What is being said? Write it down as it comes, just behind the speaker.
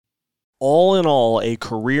all in all, a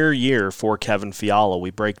career year for Kevin Fiala.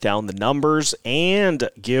 We break down the numbers and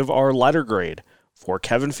give our letter grade for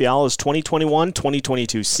Kevin Fiala's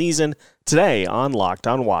 2021-2022 season today on Locked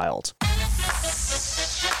On Wild.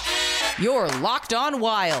 You're Locked On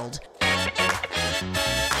Wild,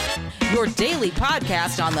 your daily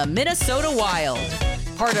podcast on the Minnesota Wild.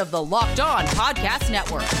 Part of the Locked On Podcast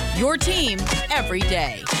Network, your team every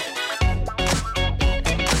day.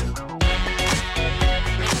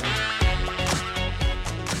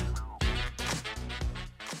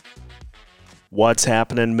 What's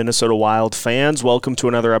happening, Minnesota Wild fans? Welcome to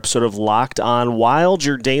another episode of Locked On Wild,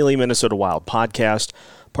 your daily Minnesota Wild podcast,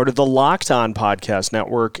 part of the Locked On Podcast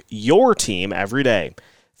Network, your team every day.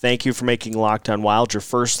 Thank you for making Locked On Wild your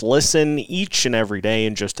first listen each and every day.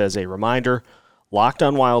 And just as a reminder, Locked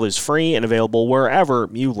On Wild is free and available wherever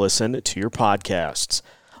you listen to your podcasts.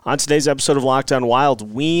 On today's episode of Locked On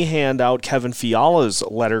Wild, we hand out Kevin Fiala's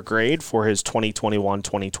letter grade for his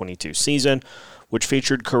 2021-2022 season, which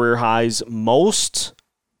featured career highs most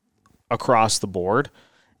across the board.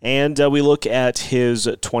 And we look at his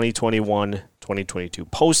 2021-2022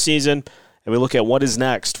 postseason, and we look at what is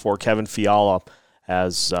next for Kevin Fiala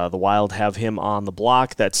as the Wild have him on the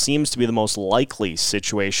block. That seems to be the most likely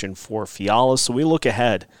situation for Fiala, so we look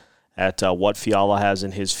ahead at what Fiala has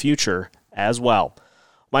in his future as well.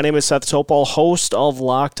 My name is Seth Topol, host of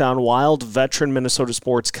Locked On Wild, veteran Minnesota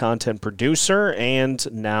sports content producer, and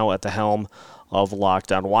now at the helm of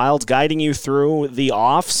Locked On Wild, guiding you through the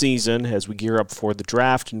off-season as we gear up for the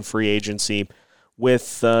draft and free agency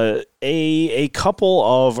with a couple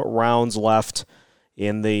of rounds left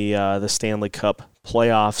in the Stanley Cup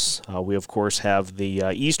playoffs. We, of course, have the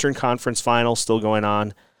Eastern Conference Final still going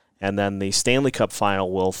on, and then the Stanley Cup Final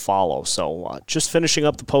will follow. So just finishing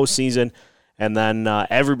up the postseason, and then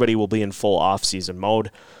everybody will be in full off-season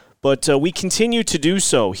mode. But we continue to do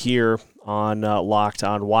so here on Locked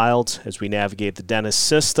On Wild as we navigate the Dennis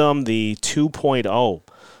system, the 2.0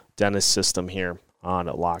 Dennis system here on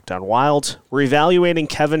Locked On Wild. We're evaluating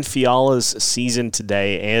Kevin Fiala's season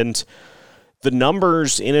today and the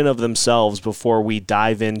numbers in and of themselves before we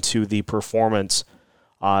dive into the performance.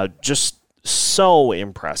 Just so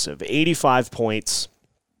impressive. 85 points,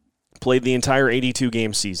 played the entire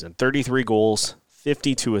 82-game season, 33 goals,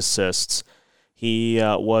 52 assists. He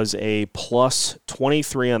was a plus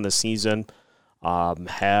 23 on the season,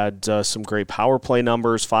 had some great power play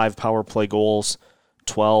numbers, 5 power play goals,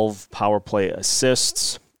 12 power play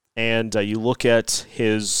assists, and you look at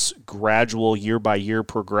his gradual year-by-year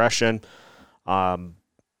progression,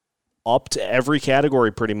 up to every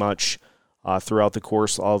category pretty much throughout the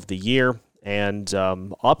course of the year, and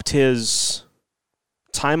upped his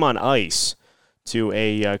time on ice to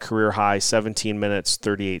a career-high 17 minutes,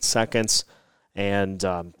 38 seconds. And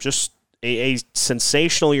just a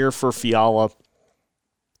sensational year for Fiala.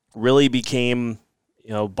 Really became,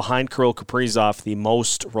 behind Kirill Kaprizov, the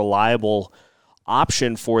most reliable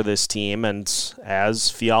option for this team. And as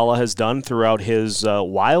Fiala has done throughout his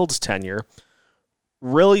Wild tenure,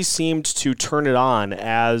 really seemed to turn it on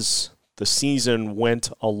as the season went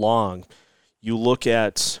along. You look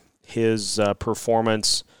at his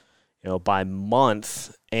performance, by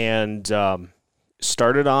month, and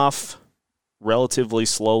started off relatively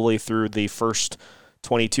slowly through the first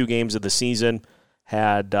 22 games of the season,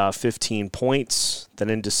 had 15 points.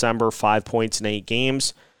 Then in December, 5 points in 8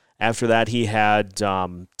 games. After that, he had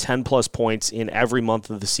 10-plus points in every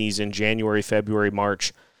month of the season, January, February,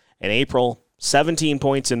 March, and April. 17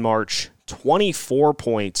 points in March, 24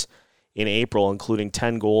 points in April, including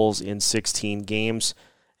 10 goals in 16 games.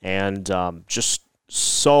 And just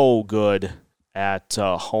so good at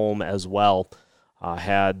home as well.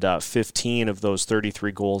 Had 15 of those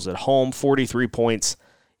 33 goals at home, 43 points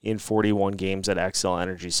in 41 games at Xcel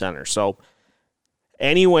Energy Center. So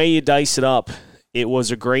any way you dice it up, it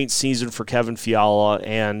was a great season for Kevin Fiala,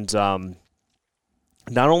 and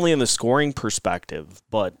not only in the scoring perspective,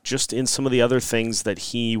 but just in some of the other things that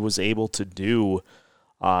he was able to do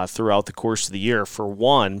throughout the course of the year. For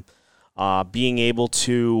one, being able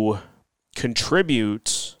to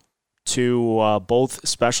contribute to both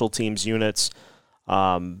special teams units,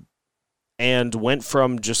 and went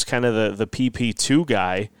from just kind of the PP2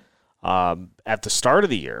 guy at the start of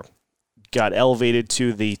the year, got elevated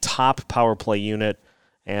to the top power play unit,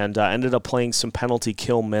 and ended up playing some penalty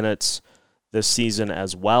kill minutes this season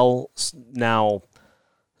as well. Now,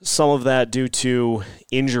 some of that due to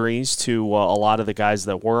injuries to a lot of the guys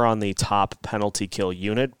that were on the top penalty kill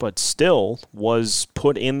unit, but still was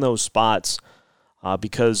put in those spots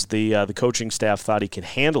because the coaching staff thought he could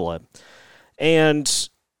handle it. And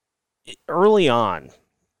early on,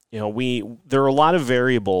 there are a lot of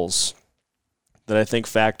variables that I think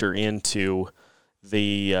factor into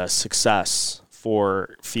the success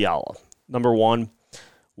for Fiala. Number one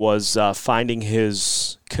was finding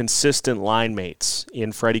his consistent line mates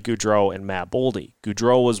in Freddie Gaudreau and Matt Boldy.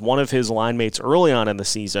 Gaudreau was one of his line mates early on in the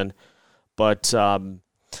season, but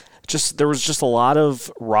there was just a lot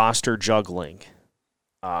of roster juggling.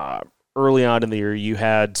 Early on in the year, you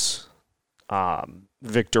had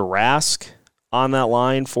Victor Rask on that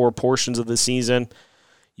line for portions of the season.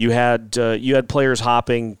 You had players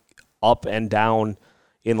hopping up and down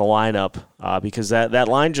in the lineup because that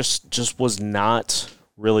line just was not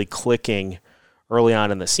really clicking early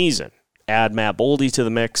on in the season. Add Matt Boldy to the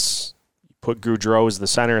mix, put Gaudreau as the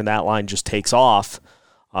center, and that line just takes off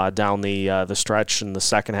down the stretch in the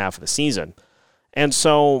second half of the season. And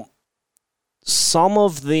so some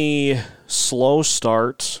of the slow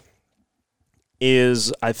start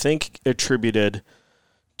is, I think, attributed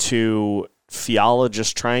to Fiala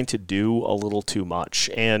just trying to do a little too much.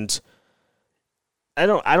 And I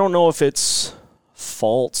don't know if it's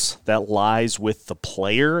fault that lies with the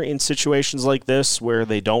player in situations like this where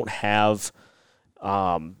they don't have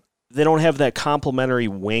that complementary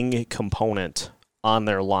wing component on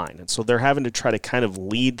their line. And so they're having to try to kind of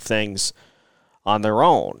lead things on their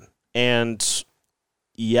own. And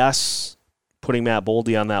yes, putting Matt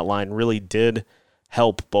Boldy on that line really did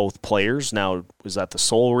help both players. Now, was that the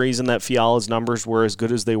sole reason that Fiala's numbers were as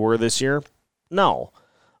good as they were this year? No.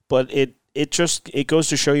 But it goes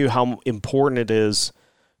to show you how important it is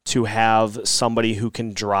to have somebody who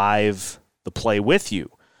can drive the play with you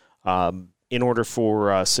in order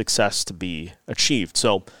for success to be achieved.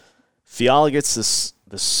 So Fiala gets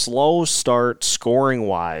the slow start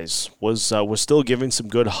scoring-wise, was still giving some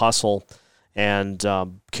good hustle and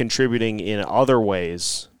contributing in other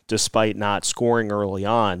ways despite not scoring early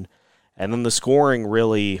on. And then the scoring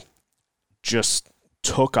really just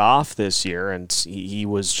took off this year, and he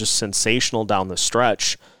was just sensational down the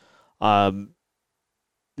stretch.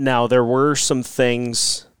 Now, there were some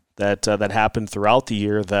things that happened throughout the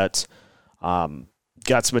year that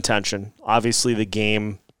got some attention. Obviously, the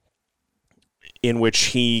game in which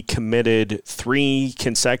he committed 3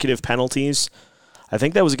 consecutive penalties, I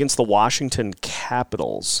think that was against the Washington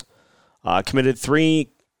Capitals, committed 3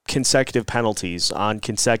 consecutive penalties on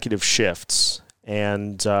consecutive shifts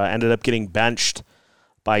and ended up getting benched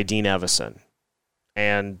by Dean Evason.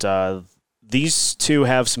 And these two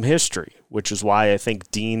have some history, which is why I think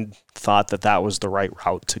Dean thought that was the right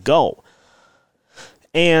route to go.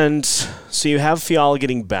 And so you have Fiala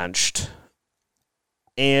getting benched,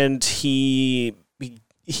 and he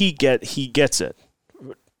gets it.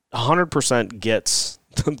 100% gets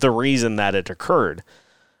the reason that it occurred.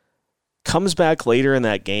 Comes back later in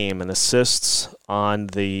that game and assists on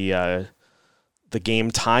the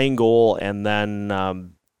game tying goal, and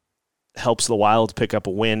then helps the Wild pick up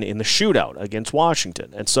a win in the shootout against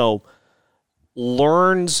Washington. And so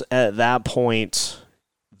learns at that point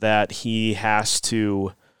that he has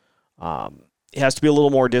to be a little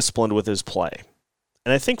more disciplined with his play.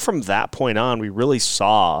 And I think from that point on, we really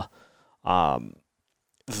saw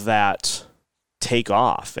that take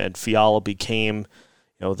off, and Fiala became,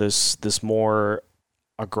 this more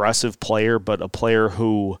aggressive player, but a player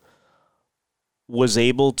who was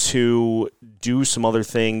able to do some other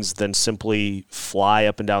things than simply fly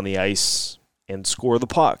up and down the ice and score the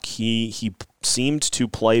puck. He seemed to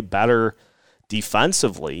play better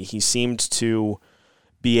defensively. He seemed to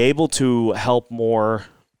be able to help more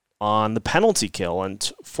on the penalty kill.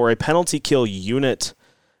 And for a penalty kill unit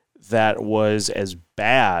that was as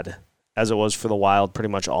bad as it was for the Wild pretty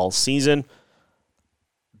much all season,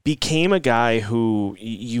 became a guy who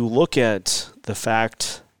you look at the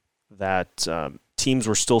fact that teams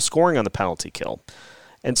were still scoring on the penalty kill.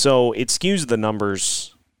 And so it skews the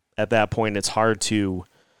numbers at that point. It's hard to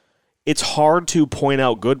point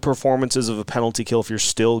out good performances of a penalty kill if you're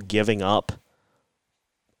still giving up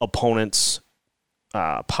opponents'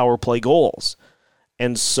 power play goals.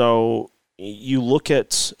 And so you look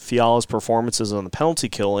at Fiala's performances on the penalty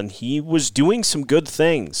kill, and he was doing some good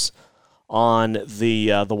things on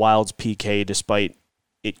the Wild's PK despite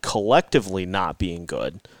it collectively not being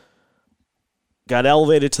good. Got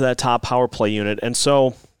elevated to that top power play unit. And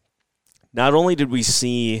so not only did we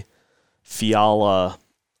see Fiala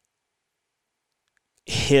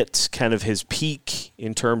hit kind of his peak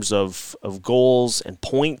in terms of goals and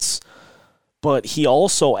points, but he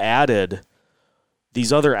also added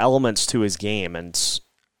these other elements to his game. And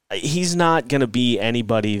he's not going to be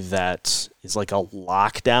anybody that is like a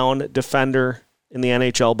lockdown defender in the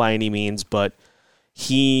NHL by any means, but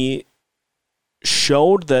he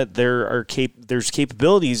showed that there's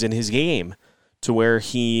capabilities in his game to where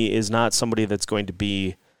he is not somebody that's going to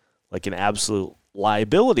be like an absolute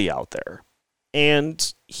liability out there.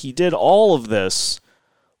 And he did all of this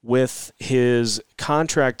with his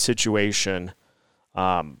contract situation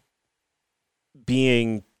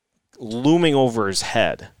being looming over his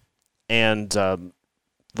head. And the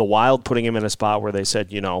Wild putting him in a spot where they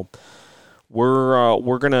said, we're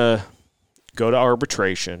going to go to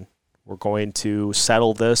arbitration. We're going to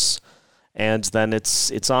settle this. And then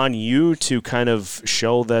it's on you to kind of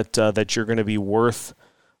show that you're going to be worth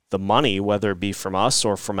the money, whether it be from us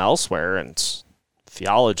or from elsewhere. And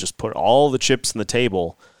Fiala just put all the chips on the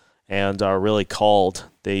table and really called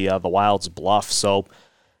the Wild's bluff. So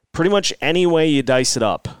pretty much any way you dice it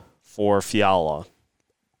up for Fiala,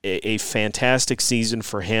 a fantastic season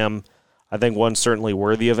for him. I think one certainly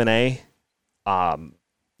worthy of an A.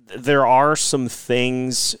 There are some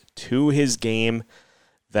things to his game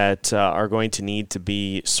that are going to need to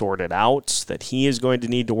be sorted out, that he is going to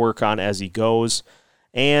need to work on as he goes,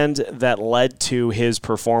 and that led to his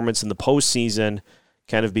performance in the postseason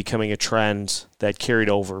kind of becoming a trend that carried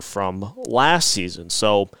over from last season.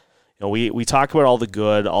 So, we talked about all the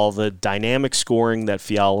good, all the dynamic scoring that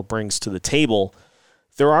Fiala brings to the table.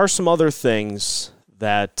 There are some other things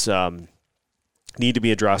that need to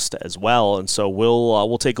be addressed as well, and so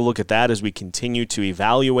we'll take a look at that as we continue to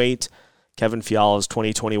evaluate Kevin Fiala's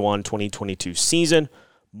 2021-2022 season.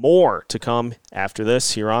 More to come after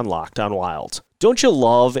this here on Locked On Wild. Don't you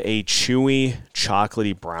love a chewy,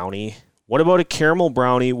 chocolatey brownie? What about a caramel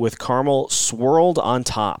brownie with caramel swirled on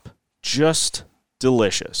top? Just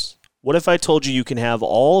delicious. What if I told you can have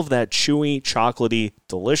all of that chewy, chocolatey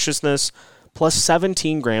deliciousness plus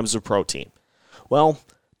 17 grams of protein? Well,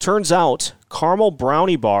 turns out caramel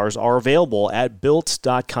brownie bars are available at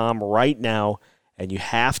Built.com right now, and you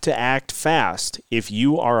have to act fast if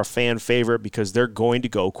you are a fan favorite because they're going to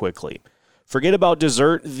go quickly. Forget about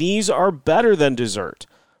dessert. These are better than dessert.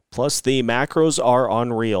 Plus, the macros are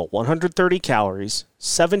unreal. 130 calories,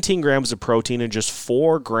 17 grams of protein, and just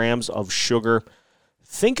 4 grams of sugar.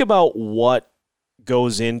 Think about what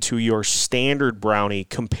goes into your standard brownie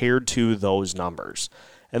compared to those numbers.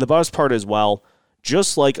 And the best part as well,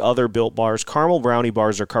 just like other Built bars, caramel brownie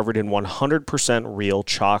bars are covered in 100% real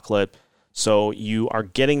chocolate. So you are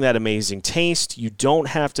getting that amazing taste. You don't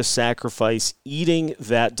have to sacrifice eating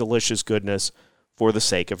that delicious goodness for the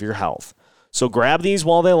sake of your health. So grab these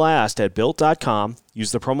while they last at Built.com.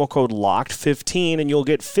 Use the promo code LOCKED15 and you'll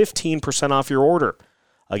get 15% off your order.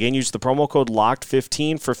 Again, use the promo code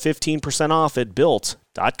LOCKED15 for 15% off at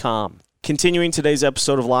Built.com. Continuing today's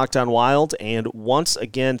episode of Locked On Wild, and once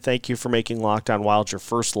again, thank you for making Locked On Wild your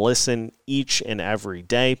first listen each and every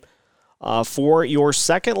day. For your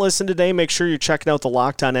second listen today, make sure you're checking out the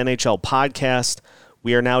Locked On NHL podcast.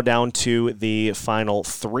 We are now down to the final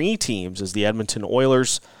 3 teams as the Edmonton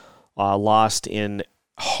Oilers lost in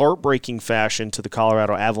heartbreaking fashion to the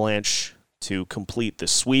Colorado Avalanche to complete the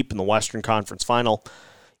sweep in the Western Conference Final.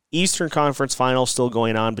 Eastern Conference Final still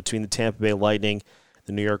going on between the Tampa Bay Lightning and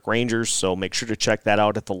the New York Rangers, so make sure to check that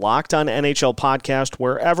out at the Locked On NHL podcast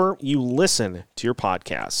wherever you listen to your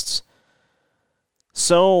podcasts.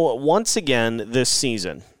 So, once again, this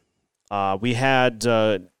season, we had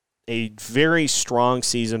a very strong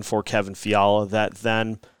season for Kevin Fiala that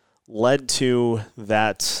then led to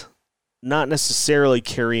that not necessarily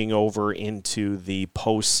carrying over into the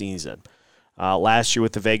postseason. Last year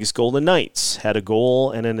with the Vegas Golden Knights, had a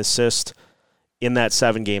goal and an assist in that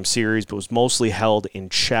 7-game series, but was mostly held in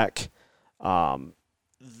check.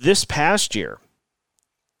 This past year,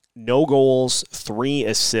 no goals, 3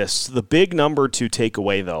 assists. The big number to take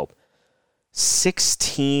away, though,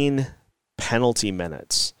 16 penalty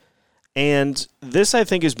minutes. And this, I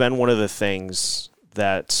think, has been one of the things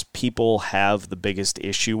that people have the biggest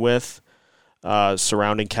issue with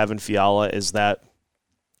surrounding Kevin Fiala is that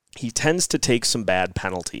he tends to take some bad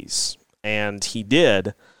penalties. And he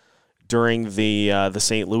did during the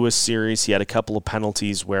St. Louis series. He had a couple of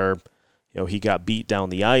penalties where he got beat down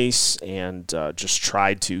the ice and just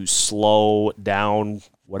tried to slow down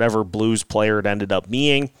whatever Blues player it ended up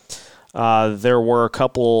being. There were a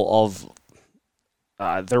couple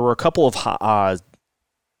of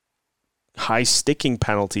high sticking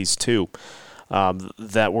penalties too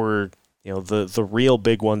that were the real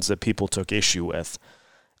big ones that people took issue with.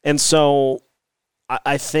 And so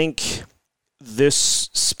I think this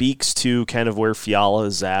speaks to kind of where Fiala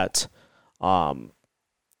is at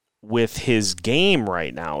with his game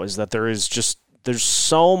right now, is that there's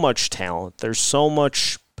so much talent, there's so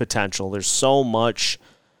much potential, there's so much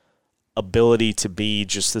ability to be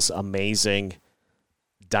just this amazing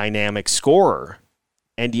dynamic scorer,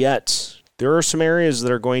 and yet there are some areas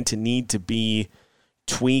that are going to need to be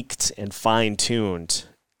tweaked and fine-tuned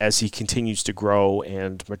as he continues to grow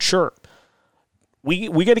and mature.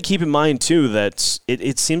 We got to keep in mind, too, that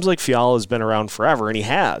it seems like Fiala has been around forever, and he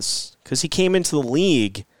has, because he came into the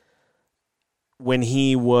league when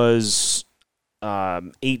he was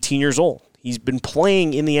 18 years old. He's been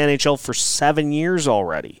playing in the NHL for 7 years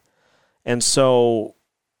already. And so,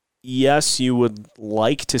 yes, you would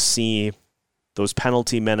like to see those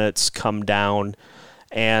penalty minutes come down,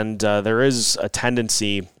 and there is a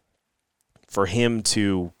tendency for him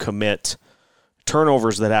to commit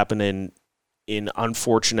turnovers that happen in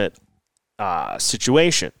unfortunate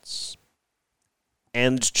situations.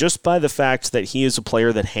 And just by the fact that he is a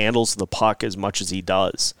player that handles the puck as much as he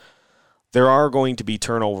does, there are going to be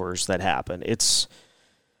turnovers that happen. It's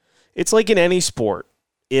like in any sport.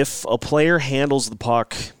 If a player handles the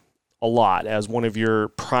puck a lot as one of your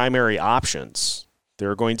primary options, there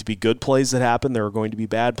are going to be good plays that happen. There are going to be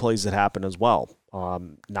bad plays that happen as well.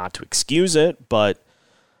 Not to excuse it, but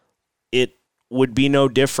it would be no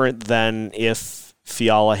different than if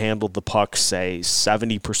Fiala handled the puck, say,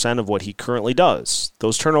 70% of what he currently does.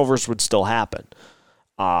 Those turnovers would still happen.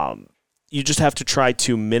 You just have to try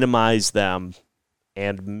to minimize them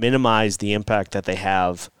and minimize the impact that they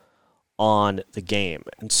have on the game.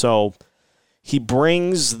 And so he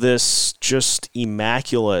brings this just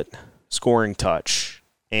immaculate scoring touch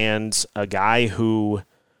and a guy who,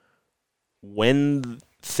 when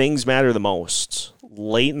things matter the most,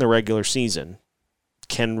 late in the regular season,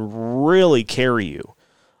 can really carry you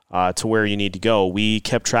to where you need to go. We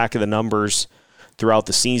kept track of the numbers throughout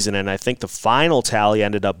the season, and I think the final tally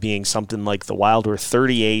ended up being something like the Wild were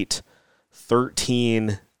 38,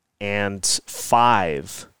 13, and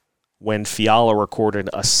 5 when Fiala recorded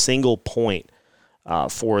a single point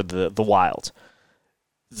for the Wild.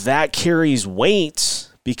 That carries weight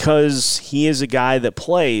because he is a guy that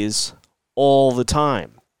plays all the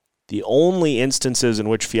time. The only instances in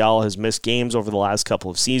which Fiala has missed games over the last couple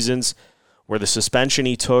of seasons were the suspension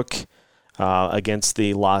he took against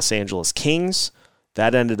the Los Angeles Kings.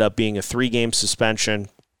 That ended up being a 3-game suspension,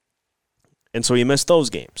 and so he missed those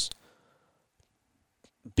games.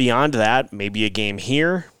 Beyond that, maybe a game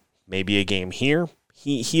here, maybe a game here.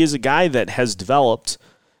 He is a guy that has developed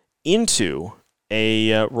into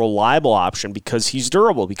a reliable option because he's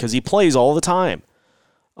durable, because he plays all the time.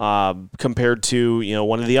 Compared to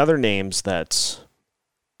one of the other names that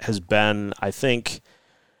has been, I think,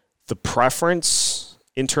 the preference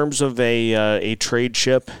in terms of a trade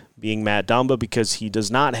chip being Matt Dumba, because he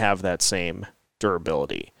does not have that same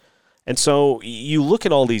durability. And so you look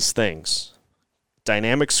at all these things: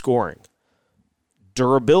 dynamic scoring,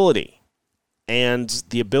 durability, and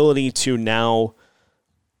the ability to now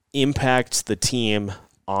impact the team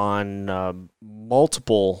on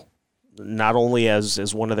multiple, not only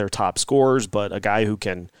as one of their top scorers, but a guy who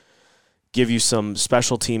can give you some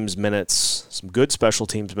special teams minutes, some good special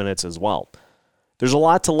teams minutes as well. There's a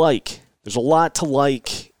lot to like. There's a lot to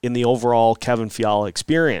like in the overall Kevin Fiala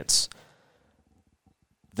experience.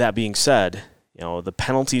 That being said, the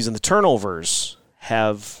penalties and the turnovers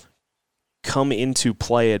have come into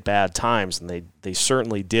play at bad times, and they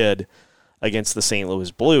certainly did against the St.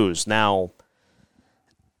 Louis Blues. Now,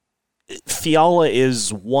 Fiala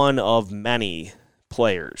is one of many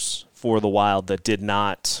players for the Wild that did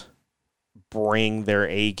not bring their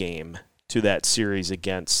A game to that series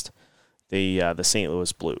against the St.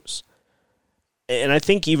 Louis Blues. And I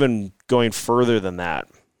think even going further than that,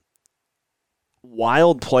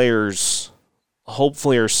 Wild players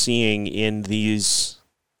hopefully are seeing in these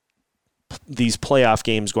playoff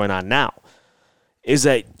games going on now is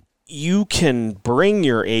that you can bring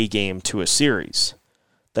your A game to a series.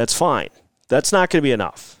 That's fine. That's not going to be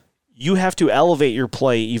enough. You have to elevate your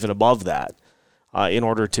play even above that in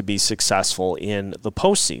order to be successful in the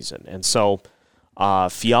postseason. And so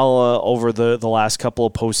Fiala, over the last couple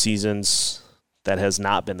of postseasons, that has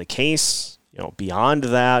not been the case. Beyond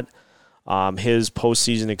that, his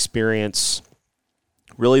postseason experience,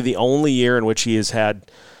 really the only year in which he has had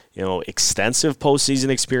extensive postseason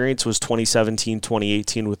experience was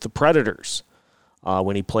 2017-2018 with the Predators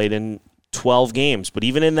when he played in 12 games. But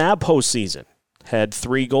even in that postseason, had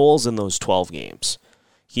 3 goals in those 12 games.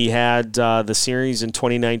 He had the series in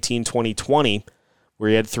 2019-2020 where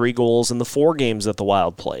he had 3 goals in the 4 games that the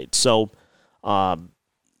Wild played. So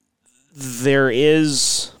there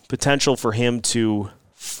is potential for him to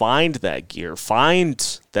find that gear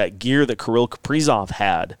that Kirill Kaprizov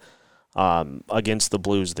had against the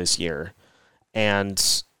Blues this year.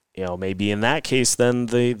 And maybe in that case, then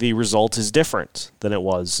the result is different than it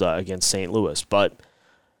was against St. Louis. But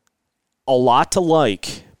a lot to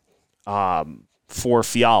like for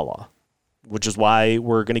Fiala, which is why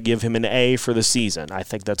we're going to give him an A for the season. I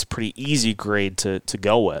think that's a pretty easy grade to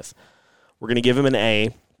go with. We're going to give him an A,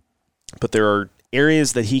 but there are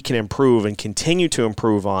areas that he can improve and continue to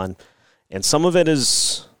improve on, and some of it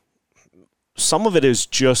is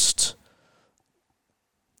just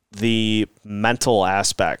the mental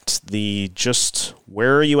aspect, the just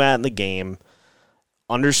where are you at in the game,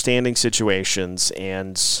 understanding situations,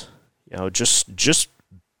 and just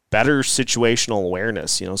better situational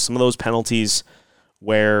awareness. Some of those penalties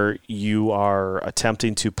where you are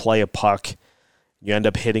attempting to play a puck, you end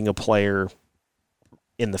up hitting a player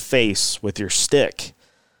in the face with your stick.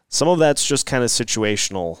 Some of that's just kind of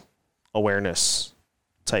situational awareness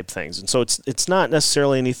type things. And so it's not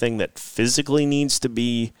necessarily anything that physically needs to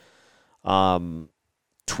be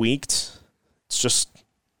tweaked. It's just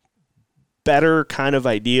better kind of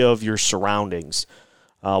idea of your surroundings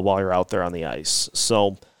while you're out there on the ice.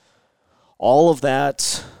 So all of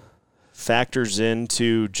that factors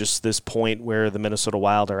into just this point where the Minnesota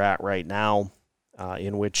Wild are at right now,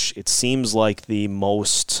 in which it seems like the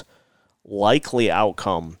most likely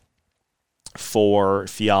outcome for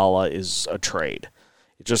Fiala is a trade.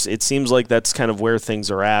 It seems like that's kind of where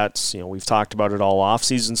things are at. We've talked about it all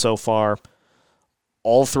offseason so far.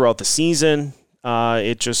 All throughout the season,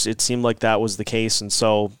 it seemed like that was the case. And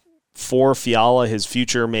so for Fiala, his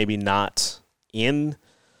future maybe not in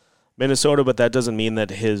Minnesota, but that doesn't mean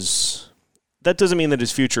that his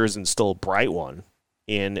future isn't still a bright one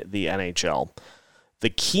in the NHL. The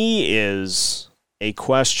key is a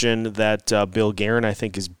question that Bill Guerin, I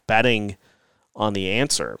think, is betting on the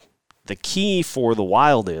answer. The key for the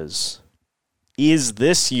Wild is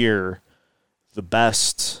this year the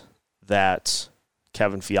best that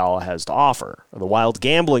Kevin Fiala has to offer? Are the Wild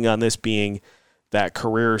gambling on this being that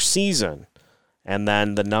career season, and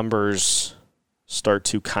then the numbers start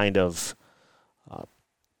to kind of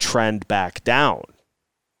trend back down?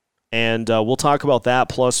 And we'll talk about that,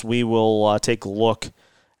 plus we will take a look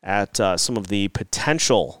at some of the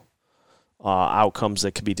potential outcomes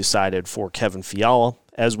that could be decided for Kevin Fiala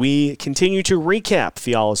as we continue to recap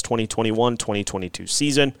Fiala's 2021-2022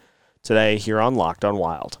 season today here on Locked On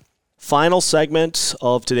Wild. Final segment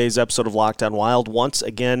of today's episode of Locked On Wild. Once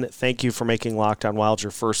again, thank you for making Locked On Wild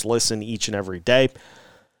your first listen each and every day.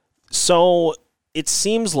 So it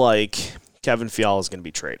seems like Kevin Fiala is going to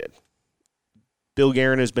be traded. Bill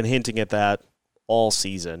Guerin has been hinting at that all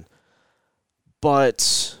season.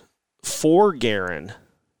 But for Guerin,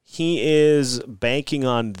 he is banking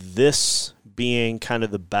on this being kind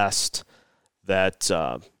of the best that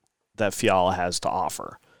Fiala has to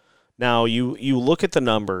offer. Now, you look at the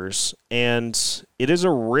numbers, and it is a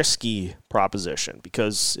risky proposition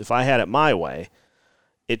because if I had it my way,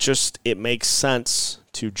 it makes sense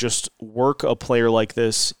to just work a player like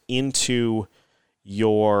this into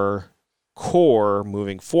your core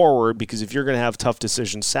moving forward, because if you're going to have tough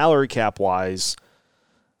decisions salary cap wise,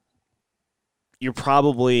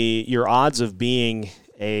 your odds of being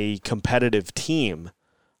a competitive team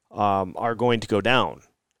are going to go down.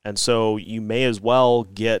 And so you may as well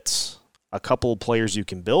get a couple of players you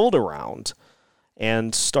can build around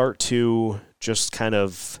and start to just kind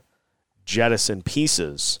of jettison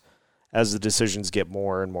pieces as the decisions get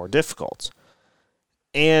more and more difficult.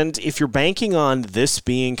 And if you're banking on this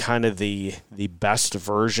being kind of the best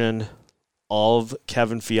version of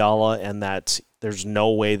Kevin Fiala, and that there's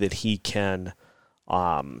no way that he can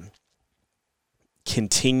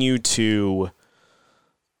continue to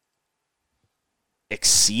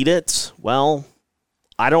exceed it, well,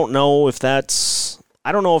 I don't know if that's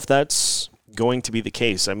going to be the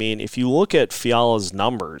case. I mean, if you look at Fiala's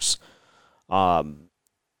numbers,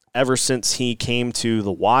 ever since he came to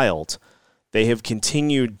the Wild, they have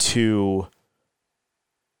continued to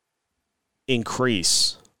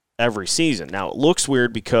increase every season. Now, it looks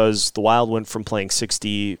weird because the Wild went from playing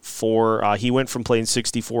 64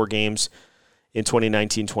 games in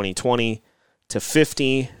 2019-2020 to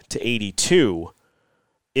 50 to 82.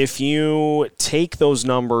 If you take those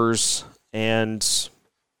numbers and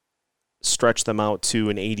stretch them out to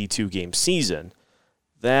an 82-game season,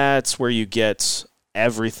 that's where you get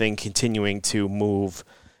everything continuing to move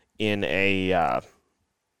in an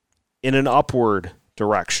upward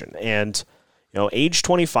direction. And age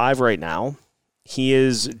 25 right now, he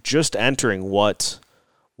is just entering what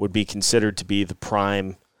would be considered to be the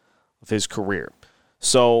prime of his career.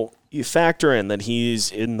 So you factor in that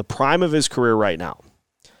he's in the prime of his career right now.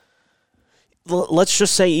 Let's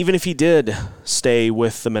just say even if he did stay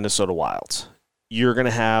with the Minnesota Wild, you're going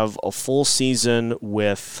to have a full season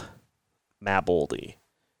with Matt Boldy.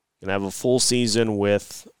 You're going to have a full season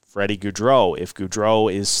with Freddie Gaudreau, if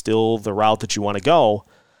Gaudreau is still the route that you want to go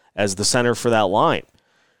as the center for that line.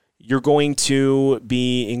 You're going to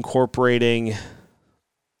be incorporating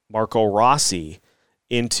Marco Rossi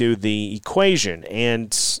into the equation.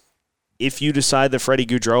 And if you decide that Freddie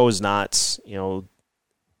Gaudreau is not,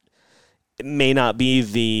 it may not be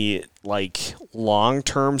the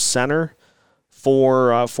long-term center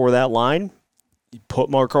for that line, you put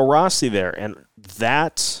Marco Rossi there. And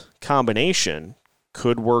that combination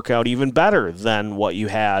could work out even better than what you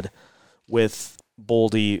had with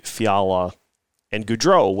Boldy, Fiala, and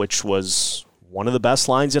Gaudreau, which was one of the best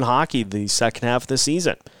lines in hockey the second half of the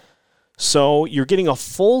season. So you're getting a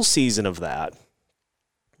full season of that,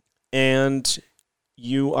 and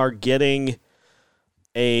you are getting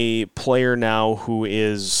a player now who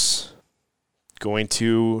is going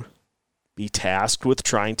to be tasked with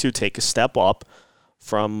trying to take a step up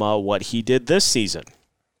from what he did this season.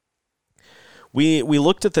 We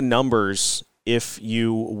looked at the numbers if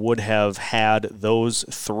you would have had those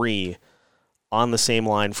three on the same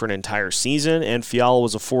line for an entire season, and Fiala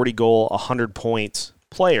was a 40-goal, 100-point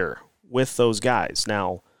player with those guys.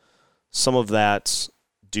 Now, some of that's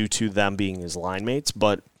due to them being his line mates,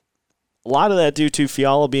 but a lot of that due to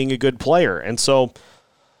Fiala being a good player. And so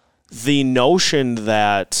the notion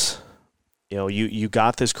that you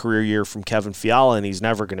got this career year from Kevin Fiala and he's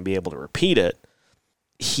never going to be able to repeat it,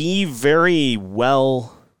 he very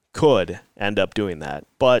well could end up doing that.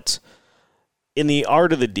 But in the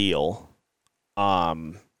art of the deal,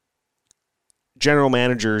 general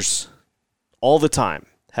managers all the time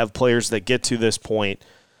have players that get to this point,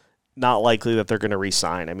 not likely that they're going to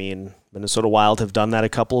re-sign. I mean, Minnesota Wild have done that a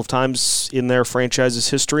couple of times in their franchise's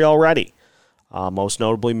history already, most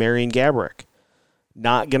notably Marian Gaborik.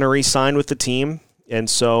 Not going to re-sign with the team, and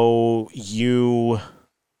so you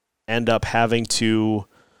end up having to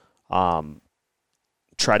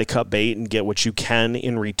try to cut bait and get what you can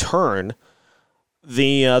in return.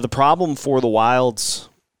 The problem for the Wilds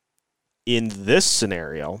in this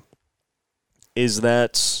scenario is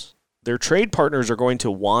that their trade partners are going to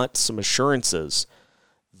want some assurances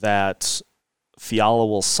that Fiala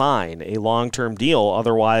will sign a long-term deal.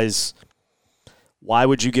 Otherwise, why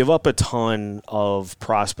would you give up a ton of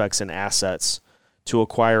prospects and assets to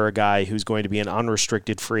acquire a guy who's going to be an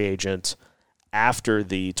unrestricted free agent after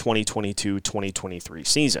the 2022-2023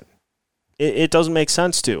 season? It doesn't make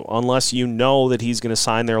sense to, unless you know that he's going to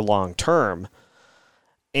sign there long-term.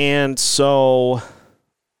 And so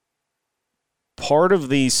part of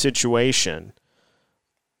the situation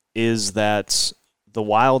is that the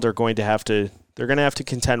Wild are going to have to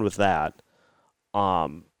contend with that. But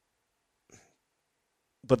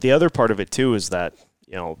the other part of it too is that,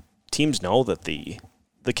 teams know that the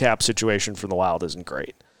cap situation for the Wild isn't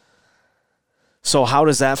great. So how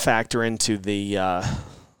does that factor into the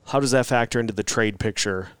trade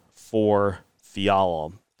picture for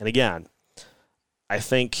Fiala? And again, I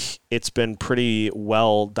think it's been pretty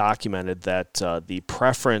well documented that the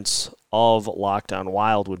preference of Locked On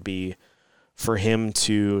Wild would be for him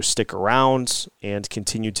to stick around and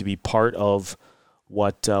continue to be part of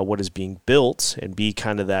what is being built and be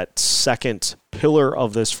kind of that second pillar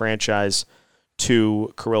of this franchise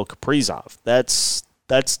to Kirill Kaprizov. That's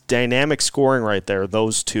dynamic scoring right there.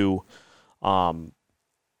 Those two,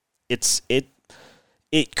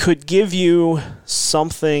 it could give you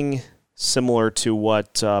something similar to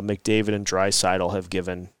what McDavid and Draisaitl have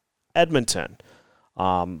given Edmonton.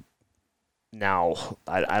 Now,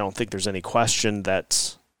 I don't think there's any question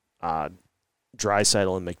that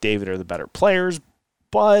Draisaitl and McDavid are the better players,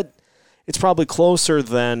 but it's probably closer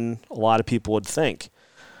than a lot of people would think.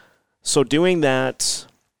 So doing that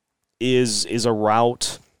is a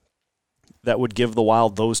route that would give the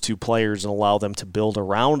Wild those two players and allow them to build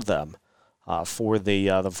around them for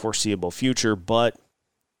the foreseeable future. But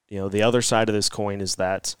the other side of this coin is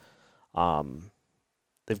that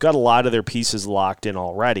they've got a lot of their pieces locked in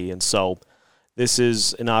already, and so this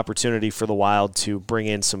is an opportunity for the Wild to bring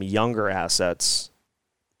in some younger assets,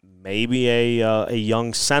 maybe a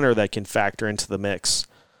young center that can factor into the mix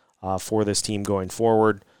for this team going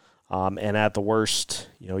forward. And at the worst,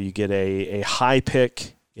 you get a high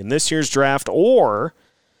pick in this year's draft, or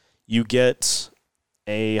you get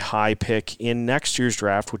a high pick in next year's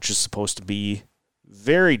draft, which is supposed to be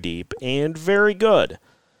very deep and very good.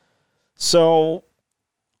 So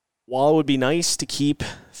while it would be nice to keep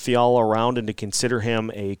Fiala around and to consider him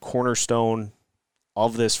a cornerstone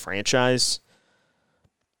of this franchise,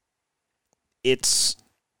 it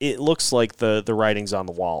looks like the writing's on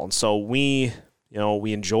the wall. And so we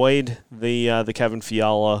enjoyed the Kevin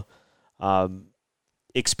Fiala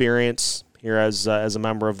experience here as a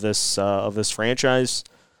member of this franchise.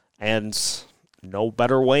 And no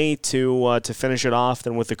better way to finish it off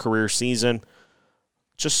than with a career season.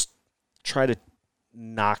 Just try to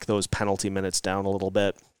knock those penalty minutes down a little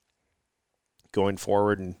bit going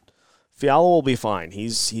forward, and Fiala will be fine.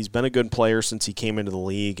 He's been a good player since he came into the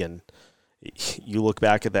league, and you look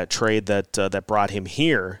back at that trade that brought him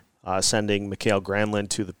here, sending Mikael Granlund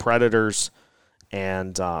to the Predators,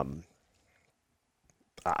 and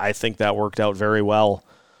I think that worked out very well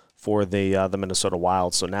for the Minnesota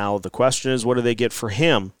Wild. So now the question is, what do they get for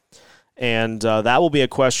him? And that will be a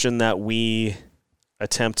question that we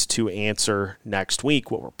attempt to answer next week.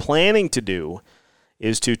 What we're planning to do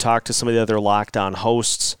is to talk to some of the other Locked On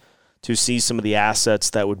hosts to see some of the assets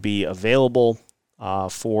that would be available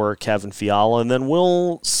for Kevin Fiala, and then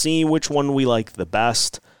we'll see which one we like the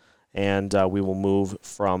best, and we will move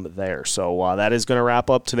from there. So that is going to wrap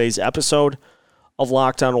up today's episode of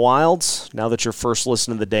Locked On Wilds. Now that your first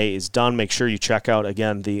listen of the day is done, make sure you check out,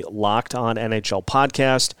 again, the Locked On NHL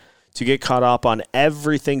podcast to get caught up on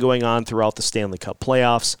everything going on throughout the Stanley Cup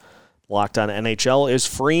playoffs. Locked On NHL is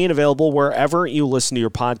free and available wherever you listen to your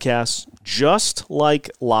podcasts, just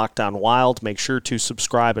like Locked On Wild. Make sure to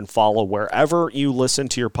subscribe and follow wherever you listen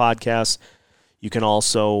to your podcasts. You can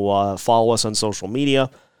also follow us on social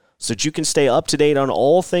media so that you can stay up to date on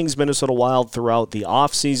all things Minnesota Wild throughout the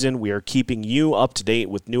offseason. We are keeping you up to date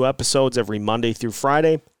with new episodes every Monday through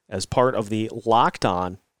Friday as part of the Locked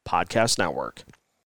On Podcast Network.